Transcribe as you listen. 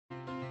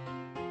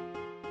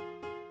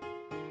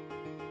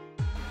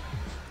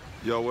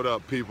Yo, what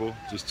up, people?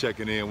 Just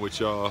checking in with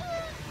y'all.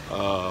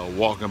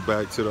 Walking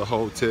back to the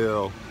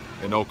hotel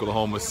in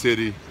Oklahoma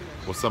City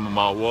with some of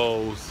my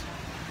woes.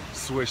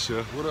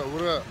 Swisher. What up,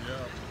 what up? Yeah.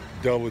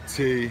 Double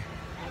T.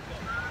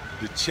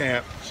 The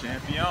champ.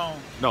 Champion.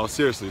 No,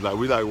 seriously, like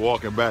we like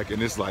walking back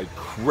and it's like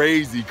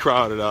crazy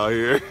crowded out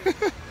here.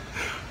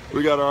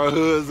 We got our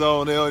hoods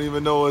on, they don't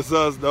even know it's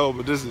us though,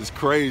 but this is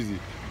crazy.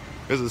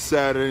 It's a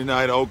Saturday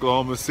night in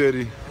Oklahoma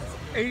City,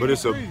 but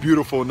it's a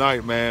beautiful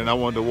night, man. I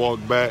wanted to walk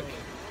back,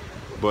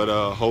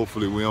 but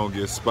hopefully we don't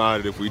get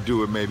spotted. If we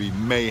do, it may be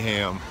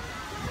mayhem.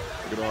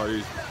 Look at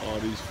all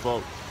these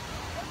folks.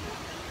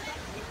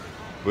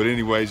 But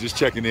anyways, just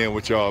checking in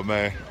with y'all,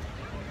 man.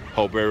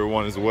 Hope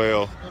everyone is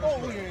well.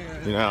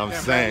 You know what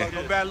I'm saying?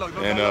 No bad luck,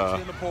 and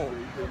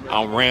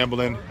I'm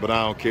rambling, but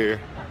I don't care.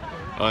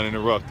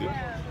 Uninterrupted.